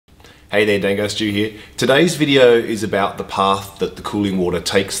Hey there, Dango Stu here. Today's video is about the path that the cooling water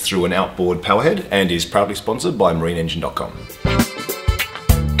takes through an outboard powerhead and is proudly sponsored by marineengine.com.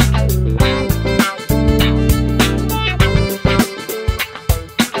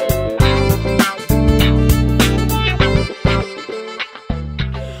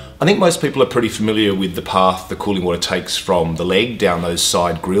 I think most people are pretty familiar with the path the cooling water takes from the leg down those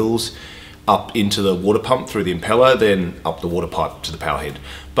side grills, up into the water pump through the impeller, then up the water pipe to the powerhead.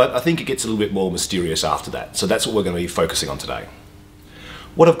 But I think it gets a little bit more mysterious after that, so that's what we're going to be focusing on today.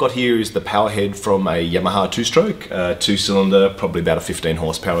 What I've got here is the powerhead from a Yamaha two-stroke, two-cylinder, probably about a 15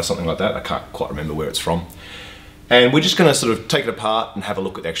 horsepower or something like that. I can't quite remember where it's from. And we're just going to sort of take it apart and have a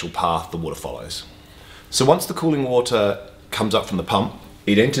look at the actual path the water follows. So once the cooling water comes up from the pump,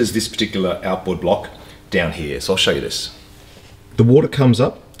 it enters this particular outboard block down here. So I'll show you this. The water comes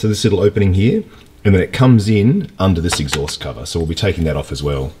up to this little opening here, and then it comes in under this exhaust cover. So we'll be taking that off as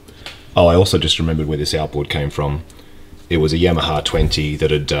well. Oh, I also just remembered where this outboard came from. It was a Yamaha 20 that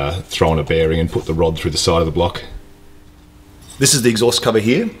had thrown a bearing and put the rod through the side of the block. This is the exhaust cover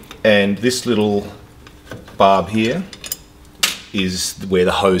here, and this little barb here is where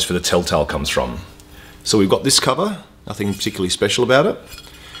the hose for the telltale comes from. So we've got this cover, nothing particularly special about it,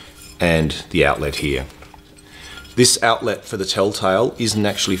 and the outlet here. This outlet for the telltale isn't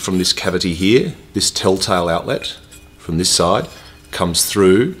actually from this cavity here. This telltale outlet from this side comes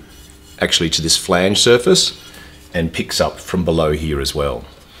through actually to this flange surface and picks up from below here as well.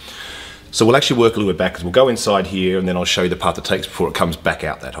 So we'll actually work a little bit backwards. We'll go inside here and then I'll show you the path it takes before it comes back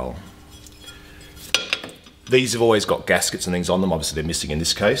out that hole. These have always got gaskets and things on them. Obviously they're missing in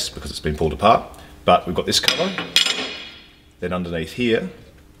this case because it's been pulled apart, but we've got this cover. Then underneath here,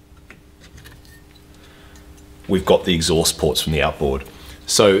 we've got the exhaust ports from the outboard.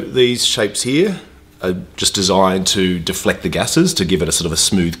 So these shapes here are just designed to deflect the gases, to give it a sort of a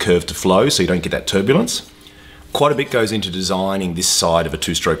smooth curve to flow so you don't get that turbulence. Quite a bit goes into designing this side of a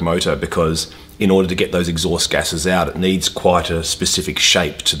two-stroke motor because in order to get those exhaust gases out, it needs quite a specific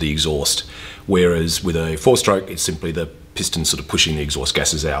shape to the exhaust. Whereas with a four-stroke, it's simply the piston sort of pushing the exhaust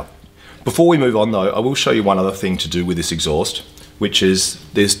gases out. Before we move on though, I will show you one other thing to do with this exhaust, which is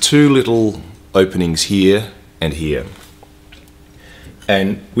there's two little openings here and here.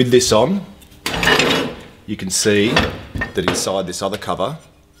 And with this on, you can see that inside this other cover,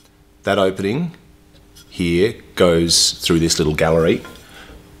 that opening here goes through this little gallery.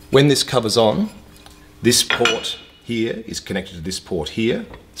 When this cover's on, this port here is connected to this port here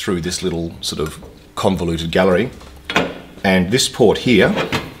through this little sort of convoluted gallery. And this port here,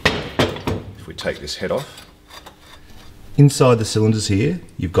 if we take this head off, inside the cylinders here,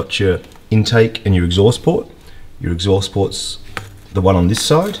 you've got your intake and your exhaust port. Your exhaust port's the one on this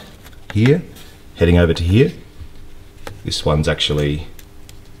side, here, heading over to here. This one's actually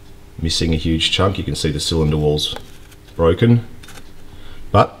missing a huge chunk. You can see the cylinder wall's broken.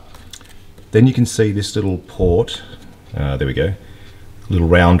 But then you can see this little port, there we go, little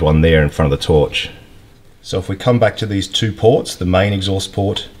round one there in front of the torch. So if we come back to these two ports, the main exhaust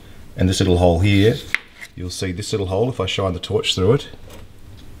port and this little hole here, you'll see this little hole, if I shine the torch through it,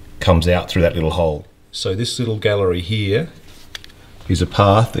 comes out through that little hole. So this little gallery here is a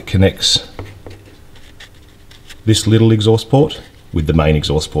path that connects this little exhaust port with the main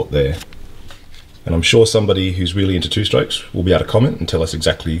exhaust port there. And I'm sure somebody who's really into two-strokes will be able to comment and tell us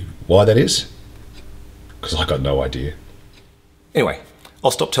exactly why that is, because I got no idea. Anyway,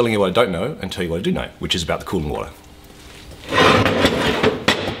 I'll stop telling you what I don't know and tell you what I do know, which is about the cooling water.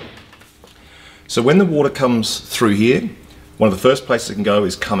 So when the water comes through here, one of the first places it can go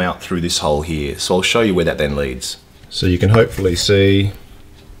is come out through this hole here. So I'll show you where that then leads. So you can hopefully see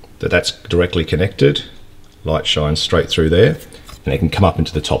that that's directly connected. Light shines straight through there and it can come up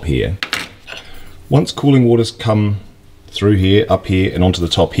into the top here. Once cooling water's come through here, up here and onto the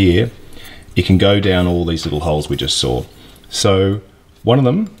top here, it can go down all these little holes we just saw. So one of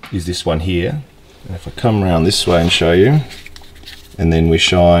them is this one here. And if I come around this way and show you, and then we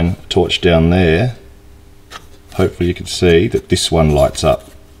shine a torch down there, hopefully you can see that this one lights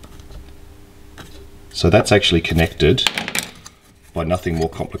up. So that's actually connected by nothing more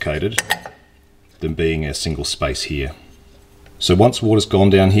complicated than being a single space here. So once water's gone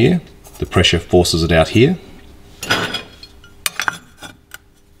down here, the pressure forces it out here,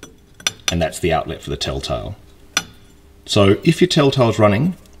 and that's the outlet for the telltale. So if your telltale's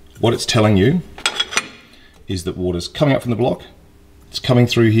running, what it's telling you is that water's coming up from the block, it's coming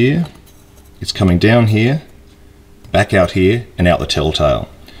through here, it's coming down here, back out here and out the telltale.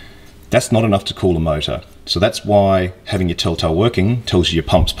 That's not enough to cool a motor. So that's why having your telltale working tells you your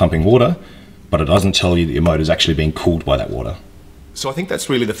pump's pumping water, but it doesn't tell you that your motor's actually being cooled by that water. So I think that's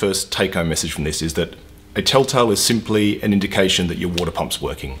really the first take-home message from this, is that a telltale is simply an indication that your water pump's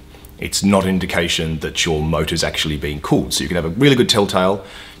working. It's not an indication that your motor's actually being cooled. So you can have a really good telltale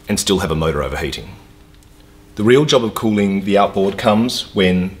and still have a motor overheating. The real job of cooling the outboard comes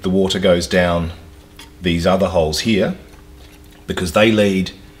when the water goes down these other holes here, because they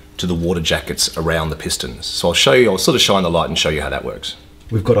lead to the water jackets around the pistons. So I'll sort of shine the light and show you how that works.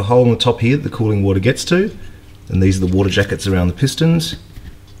 We've got a hole on the top here that the cooling water gets to, and these are the water jackets around the pistons.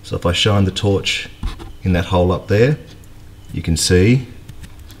 So if I shine the torch in that hole up there, you can see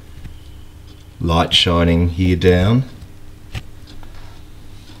light shining here down.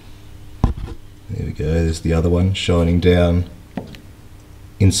 There we go, there's the other one shining down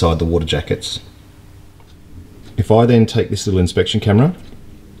inside the water jackets. If I then take this little inspection camera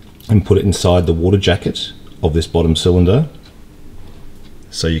and put it inside the water jacket of this bottom cylinder,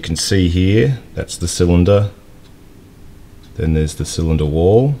 so you can see here, that's the cylinder, then there's the cylinder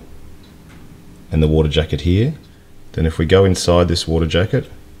wall and the water jacket here. Then if we go inside this water jacket,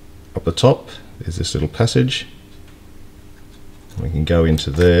 up the top there's this little passage, and we can go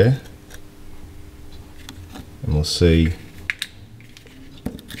into there and we'll see,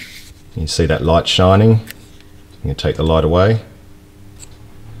 you can see that light shining. You can take the light away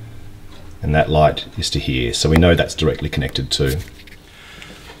and that light is to here, so we know that's directly connected to.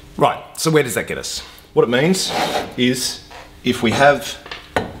 Right, so where does that get us? What it means is, if we have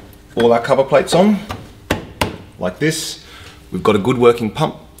all our cover plates on, like this, we've got a good working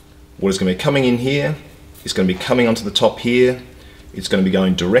pump. Water's going to be coming in here, it's going to be coming onto the top here, it's going to be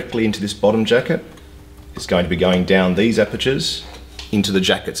going directly into this bottom jacket, it's going to be going down these apertures into the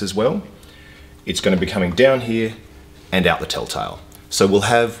jackets as well. It's going to be coming down here and out the telltale. So we'll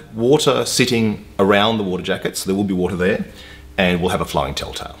have water sitting around the water jackets, so there will be water there, and we'll have a flowing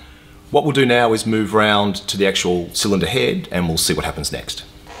telltale. What we'll do now is move round to the actual cylinder head and we'll see what happens next.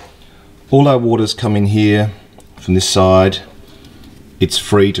 All our water's come in here from this side. It's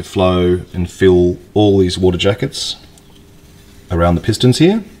free to flow and fill all these water jackets around the pistons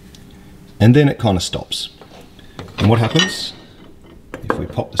here, and then it kind of stops. And what happens if we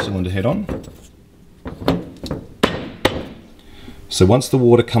pop the cylinder head on? So once the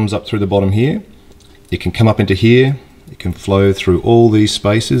water comes up through the bottom here, it can come up into here, it can flow through all these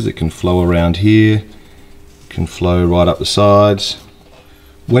spaces, it can flow around here, it can flow right up the sides.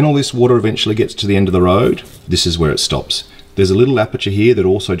 When all this water eventually gets to the end of the road, this is where it stops. There's a little aperture here that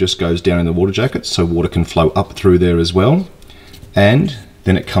also just goes down in the water jacket, so water can flow up through there as well, and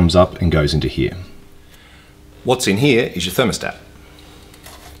then it comes up and goes into here. What's in here is your thermostat.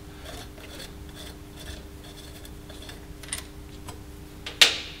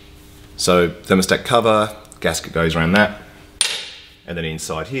 So thermostat cover, gasket goes around that, and then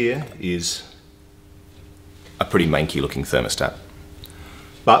inside here is a pretty manky looking thermostat.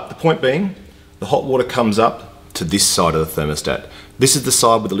 But the point being, the hot water comes up to this side of the thermostat. This is the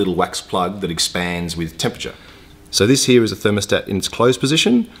side with a little wax plug that expands with temperature. So this here is a thermostat in its closed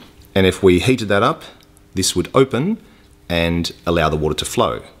position, and if we heated that up, this would open and allow the water to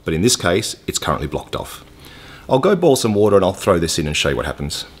flow. But in this case, it's currently blocked off. I'll go boil some water and I'll throw this in and show you what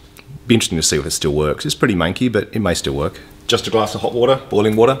happens. Be interesting to see if it still works. It's pretty manky, but it may still work. Just a glass of hot water,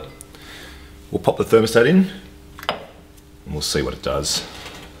 boiling water. We'll pop the thermostat in and we'll see what it does.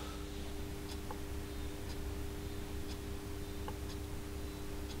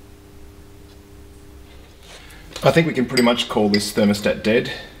 I think we can pretty much call this thermostat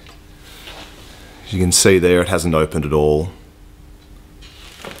dead. As you can see there, it hasn't opened at all.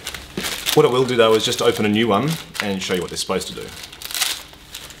 What I will do though is just open a new one and show you what they're supposed to do.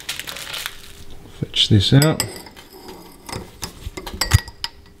 Fetch this out.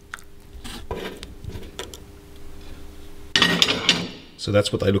 So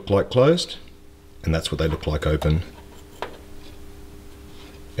that's what they look like closed, and that's what they look like open.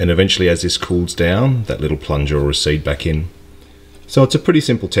 And eventually, as this cools down, that little plunger will recede back in. So it's a pretty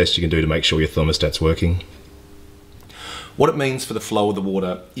simple test you can do to make sure your thermostat's working. What it means for the flow of the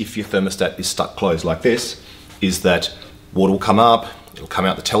water if your thermostat is stuck closed like this is that water will come up, it'll come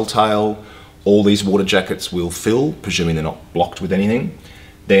out the telltale, all these water jackets will fill, presuming they're not blocked with anything.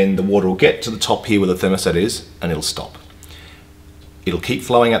 Then the water will get to the top here where the thermostat is and it'll stop. It'll keep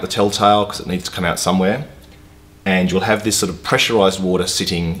flowing out the telltale because it needs to come out somewhere, and you'll have this sort of pressurized water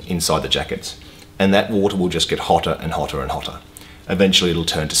sitting inside the jackets, and that water will just get hotter and hotter and hotter. Eventually it'll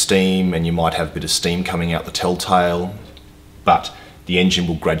turn to steam and you might have a bit of steam coming out the telltale, but the engine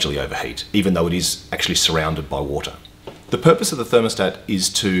will gradually overheat, even though it is actually surrounded by water. The purpose of the thermostat is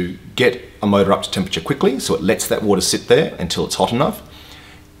to get a motor up to temperature quickly, so it lets that water sit there until it's hot enough,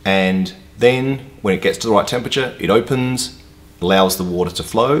 and then when it gets to the right temperature, it opens, allows the water to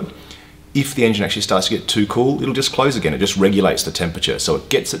flow. If the engine actually starts to get too cool, it'll just close again. It just regulates the temperature. So it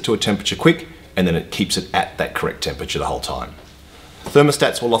gets it to a temperature quick, and then it keeps it at that correct temperature the whole time.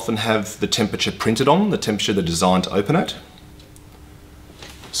 Thermostats will often have the temperature printed on, the temperature they're designed to open at.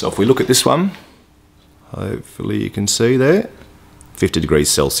 So if we look at this one, hopefully you can see there, 50 degrees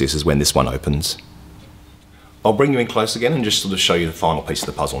Celsius is when this one opens. I'll bring you in close again and just sort of show you the final piece of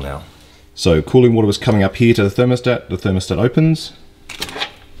the puzzle now. So cooling water was coming up here to the thermostat opens.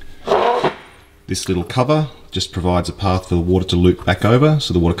 This little cover just provides a path for the water to loop back over,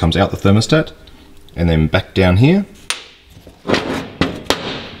 so the water comes out the thermostat and then back down here.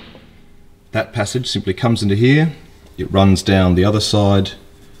 That passage simply comes into here, it runs down the other side.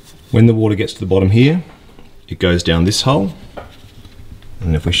 When the water gets to the bottom here, it goes down this hole,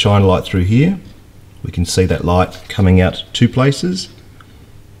 and if we shine a light through here, we can see that light coming out two places,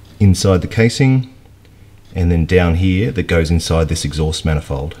 inside the casing, and then down here that goes inside this exhaust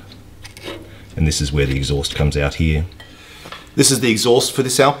manifold. And this is where the exhaust comes out here. This is the exhaust for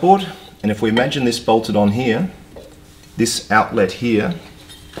this outboard, and if we imagine this bolted on here, this outlet here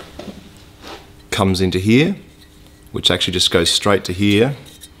comes into here, which actually just goes straight to here,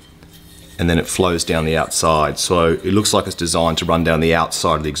 and then it flows down the outside. So it looks like it's designed to run down the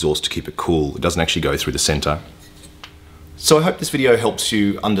outside of the exhaust to keep it cool. It doesn't actually go through the center. So I hope this video helps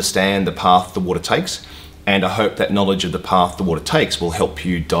you understand the path the water takes, and I hope that knowledge of the path the water takes will help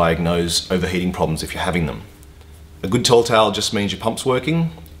you diagnose overheating problems if you're having them. A good telltale just means your pump's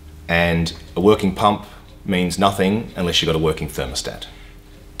working, and a working pump means nothing unless you've got a working thermostat.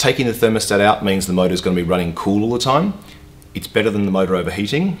 Taking the thermostat out means the motor is going to be running cool all the time. It's better than the motor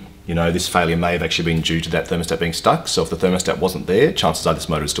overheating. You know, this failure may have actually been due to that thermostat being stuck, so if the thermostat wasn't there, chances are this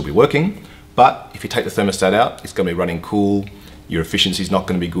motor would still be working. But if you take the thermostat out, it's going to be running cool, your efficiency is not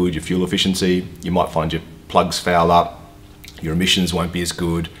going to be good, your fuel efficiency, you might find your plugs foul up, your emissions won't be as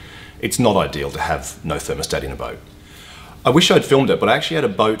good. It's not ideal to have no thermostat in a boat. I wish I'd filmed it, but I actually had a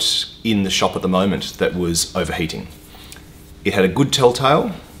boat in the shop at the moment that was overheating. It had a good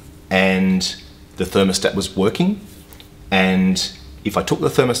telltale, and the thermostat was working, and if I took the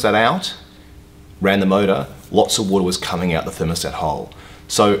thermostat out, ran the motor, lots of water was coming out the thermostat hole.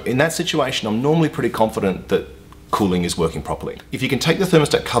 So in that situation, I'm normally pretty confident that cooling is working properly. If you can take the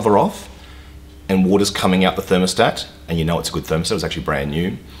thermostat cover off and water's coming out the thermostat, and you know it's a good thermostat, it's actually brand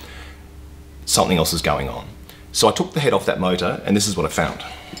new, something else is going on. So I took the head off that motor, and this is what I found.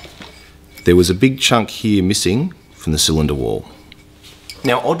 There was a big chunk here missing from the cylinder wall.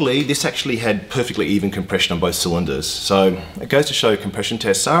 Now oddly, this actually had perfectly even compression on both cylinders, so it goes to show compression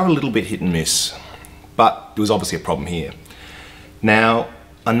tests are a little bit hit and miss, but there was obviously a problem here. Now,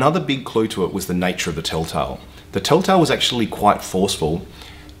 another big clue to it was the nature of the telltale. The telltale was actually quite forceful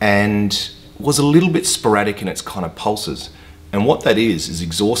and was a little bit sporadic in its kind of pulses, and what that is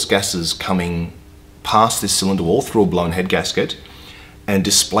exhaust gases coming past this cylinder wall through a blown head gasket and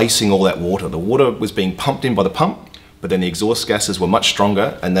displacing all that water. The water was being pumped in by the pump, but then the exhaust gases were much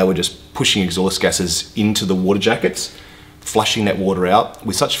stronger, and they were just pushing exhaust gases into the water jackets, flushing that water out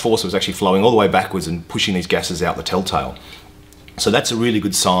with such force it was actually flowing all the way backwards and pushing these gases out the telltale. So that's a really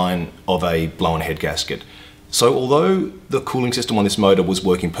good sign of a blown head gasket. So although the cooling system on this motor was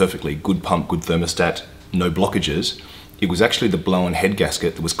working perfectly, good pump, good thermostat, no blockages, it was actually the blown head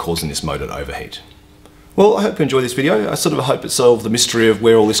gasket that was causing this motor to overheat. Well, I hope you enjoyed this video. I sort of hope it solved the mystery of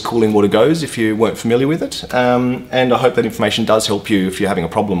where all this cooling water goes if you weren't familiar with it. And I hope that information does help you if you're having a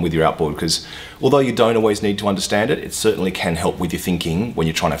problem with your outboard, because although you don't always need to understand it, it certainly can help with your thinking when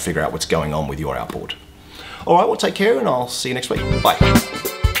you're trying to figure out what's going on with your outboard. All right, well, take care, and I'll see you next week. Bye.